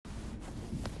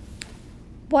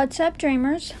What's up,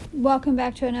 dreamers? Welcome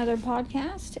back to another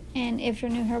podcast. And if you're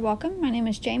new here, welcome. My name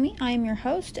is Jamie. I am your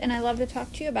host, and I love to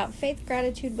talk to you about faith,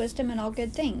 gratitude, wisdom, and all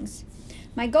good things.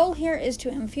 My goal here is to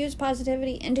infuse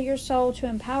positivity into your soul, to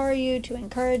empower you, to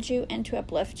encourage you, and to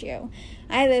uplift you.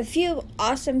 I have a few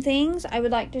awesome things I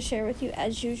would like to share with you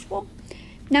as usual.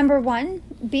 Number 1,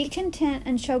 be content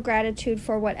and show gratitude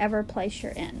for whatever place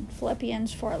you're in.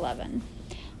 Philippians 4:11.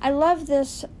 I love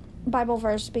this Bible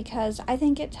verse because I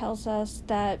think it tells us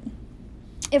that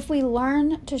if we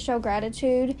learn to show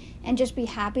gratitude and just be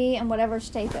happy in whatever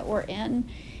state that we're in,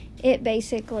 it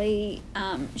basically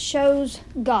shows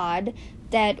God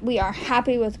that we are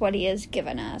happy with what He has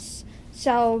given us.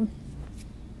 So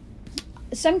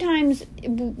sometimes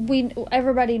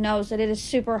everybody knows that it is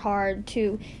super hard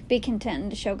to be content and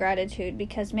to show gratitude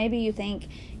because maybe you think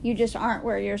you just aren't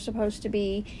where you're supposed to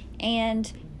be,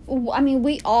 and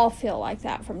we all feel like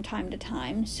that from time to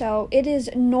time. So it is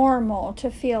normal to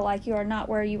feel like you are not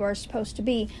where you are supposed to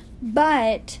be.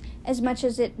 But as much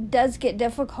as it does get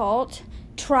difficult,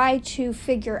 try to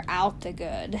figure out the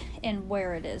good in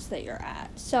where it is that you're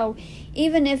at. So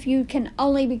even if you can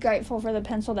only be grateful for the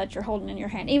pencil that you're holding in your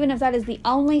hand, even if that is the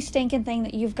only stinking thing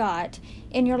that you've got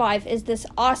in your life is this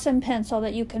awesome pencil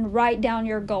that you can write down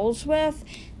your goals with,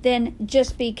 then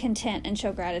just be content and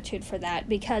show gratitude for that.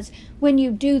 Because when you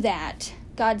do that,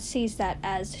 God sees that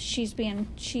as he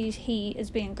is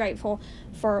being grateful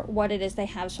for what it is they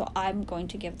have, so I'm going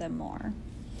to give them more.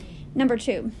 Number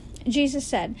 2, Jesus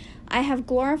said, I have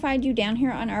glorified you down here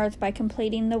on earth by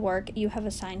completing the work you have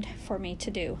assigned for me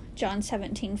to do. John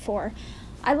 17:4.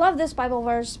 I love this Bible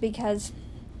verse because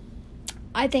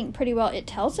I think pretty well it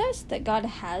tells us that God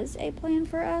has a plan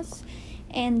for us,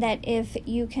 and that if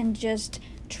you can just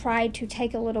try to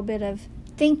take a little bit of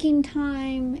thinking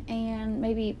time and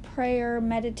maybe prayer,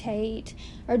 meditate,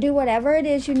 or do whatever it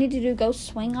is you need to do, go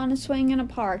swing on a swing in a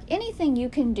park, anything you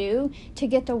can do to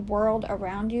get the world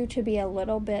around you to be a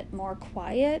little bit more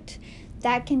quiet,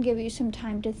 that can give you some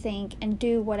time to think and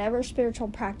do whatever spiritual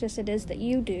practice it is that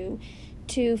you do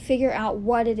to figure out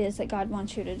what it is that God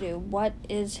wants you to do. What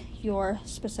is your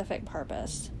specific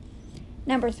purpose?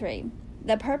 Number 3,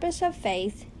 the purpose of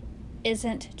faith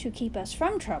isn't to keep us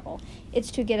from trouble,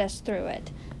 it's to get us through it.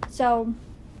 So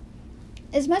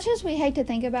as much as we hate to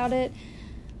think about it,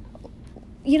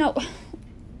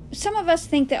 some of us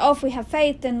think that if we have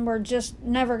faith, then we're just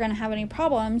never going to have any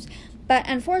problems. But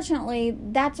unfortunately,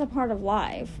 that's a part of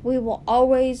life. We will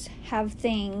always have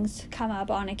things come up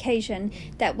on occasion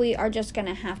that we are just going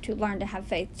to have to learn to have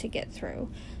faith to get through.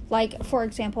 Like, for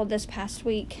example, this past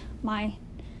week, my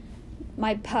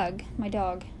pug, my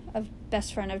dog, a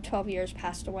best friend of 12 years,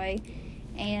 passed away.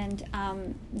 And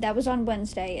that was on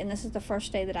Wednesday, and this is the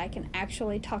first day that I can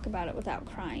actually talk about it without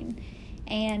crying.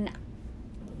 And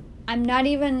I'm not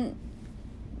even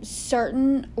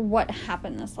certain what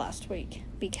happened this last week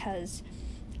because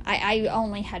I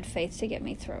only had faith to get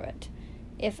me through it.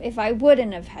 If I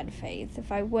wouldn't have had faith,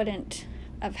 if I wouldn't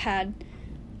have had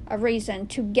a reason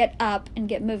to get up and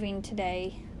get moving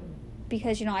today,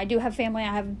 because, I do have family, I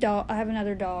have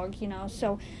another dog,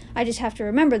 so I just have to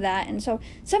remember that. And so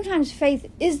sometimes faith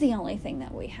is the only thing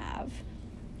that we have.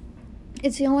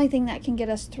 It's the only thing that can get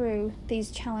us through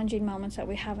these challenging moments that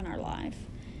we have in our life.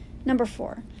 Number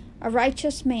 4, a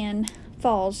righteous man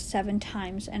falls 7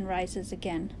 times and rises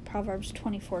again. Proverbs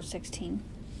 24:16.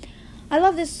 I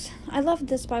love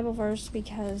this Bible verse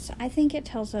because I think it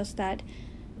tells us that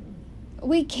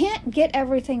we can't get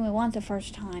everything we want the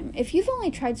first time. If you've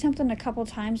only tried something a couple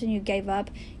times and you gave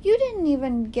up, you didn't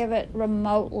even give it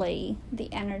remotely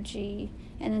the energy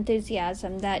and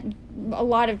enthusiasm that a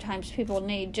lot of times people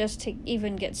need just to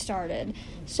even get started.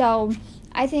 So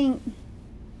I think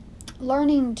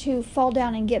learning to fall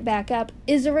down and get back up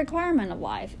is a requirement of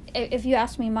life, if you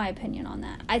ask me my opinion on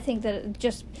that. I think that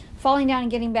just falling down and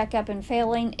getting back up and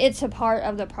failing, it's a part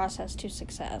of the process to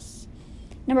success.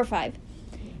 Number 5,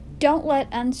 don't let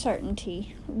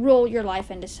uncertainty rule your life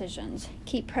and decisions.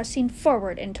 Keep pressing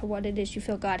forward into what it is you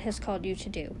feel God has called you to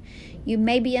do. You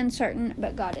may be uncertain,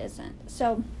 but God isn't.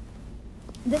 So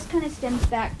this kind of stems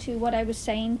back to what I was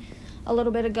saying a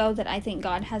little bit ago, that I think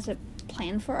God has a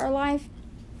plan for our life.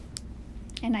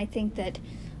 And I think that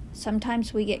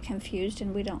sometimes we get confused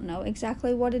and we don't know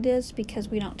exactly what it is because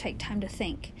we don't take time to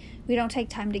think. We don't take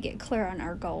time to get clear on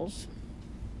our goals.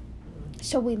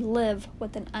 So we live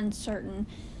with an uncertain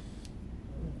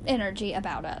energy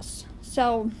about us.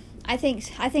 So I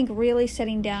think really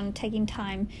sitting down and taking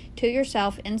time to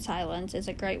yourself in silence is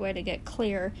a great way to get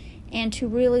clear and to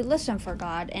really listen for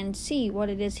God and see what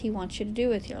it is He wants you to do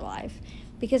with your life.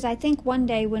 Because I think one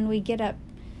day when we get up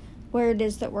where it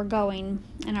is that we're going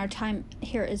and our time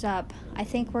here is up, I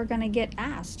think we're going to get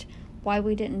asked why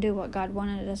we didn't do what God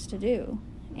wanted us to do.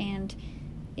 And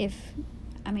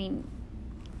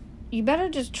you better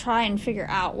just try and figure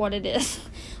out what it is,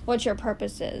 what your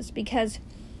purpose is. Because,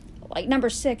 like, number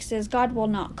 6 is God will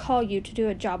not call you to do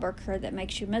a job or career that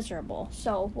makes you miserable.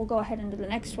 So we'll go ahead and do the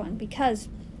next one, because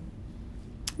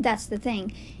that's the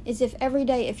thing, is if every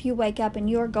day, if you wake up and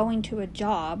you're going to a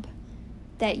job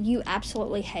that you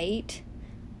absolutely hate,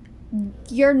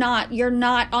 you're not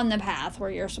on the path where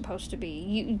you're supposed to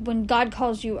be. When God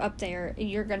calls you up there,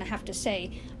 you're going to have to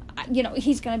say,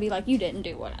 he's going to be like, you didn't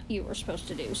do what you were supposed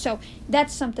to do. So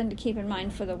that's something to keep in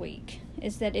mind for the week,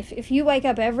 is that if you wake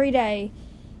up every day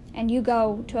and you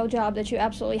go to a job that you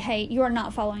absolutely hate, you are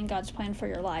not following God's plan for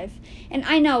your life. And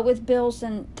I know with bills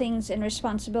and things and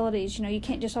responsibilities, you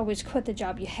can't just always quit the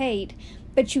job you hate,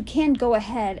 but you can go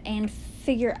ahead and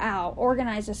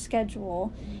organize a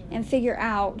schedule and figure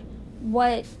out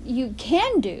what you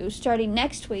can do starting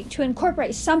next week to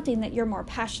incorporate something that you're more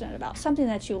passionate about, something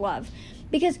that you love.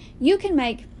 Because you can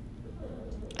make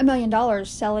 $1 million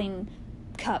selling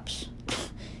cups.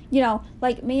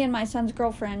 Like me and my son's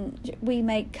girlfriend, we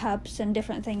make cups and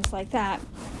different things like that.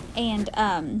 And,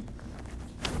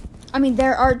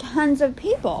 there are tons of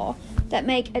people that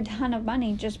make a ton of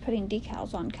money just putting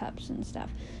decals on cups and stuff.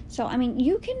 So,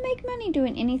 you can make money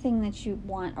doing anything that you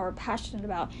want or are passionate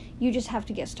about. You just have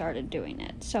to get started doing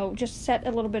it. So just set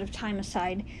a little bit of time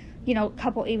aside, a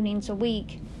couple evenings a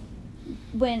week,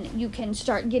 when you can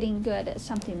start getting good at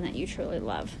something that you truly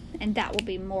love. And that will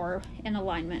be more in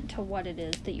alignment to what it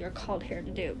is that you're called here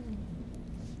to do.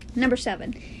 Number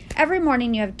 7, every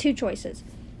morning you have 2 choices.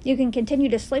 You can continue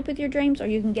to sleep with your dreams, or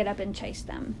you can get up and chase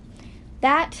them.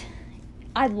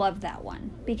 I love that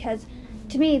one, because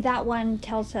to me that one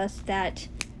tells us that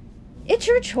it's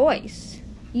your choice.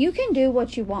 You can do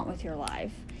what you want with your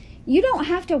life. You don't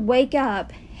have to wake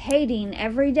up hating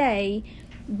every day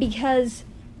because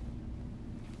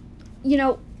you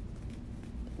don't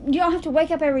have to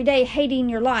wake up every day hating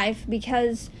your life,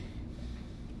 because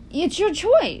it's your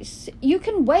choice. You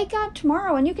can wake up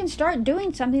tomorrow and you can start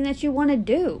doing something that you want to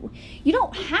do. You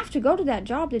don't have to go to that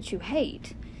job that you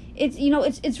hate.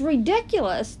 It's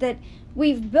ridiculous that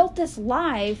we've built this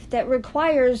life that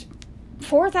requires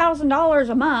 $4,000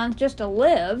 a month just to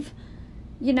live,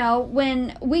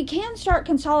 when we can start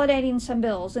consolidating some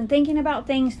bills and thinking about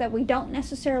things that we don't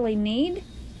necessarily need.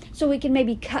 So we can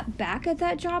maybe cut back at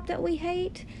that job that we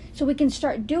hate, so we can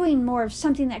start doing more of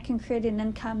something that can create an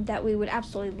income that we would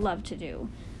absolutely love to do.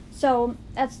 So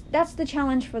that's the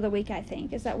challenge for the week, I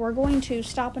think, is that we're going to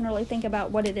stop and really think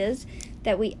about what it is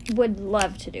that we would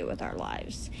love to do with our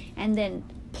lives. And then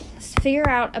figure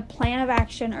out a plan of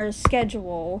action or a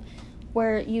schedule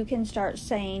where you can start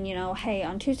saying, hey,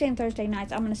 on Tuesday and Thursday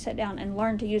nights, I'm going to sit down and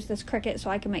learn to use this Cricut so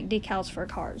I can make decals for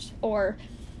cars. Or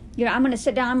I'm going to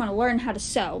sit down, I'm going to learn how to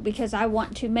sew because I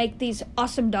want to make these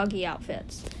awesome doggy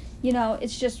outfits.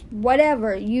 It's just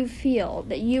whatever you feel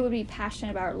that you would be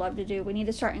passionate about or love to do. We need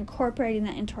to start incorporating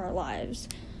that into our lives,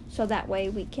 so that way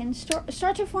we can start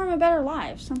to form a better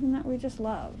life, something that we just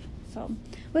love. So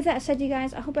with that said, you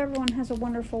guys, I hope everyone has a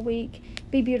wonderful week.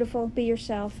 Be beautiful, be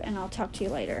yourself, and I'll talk to you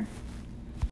later.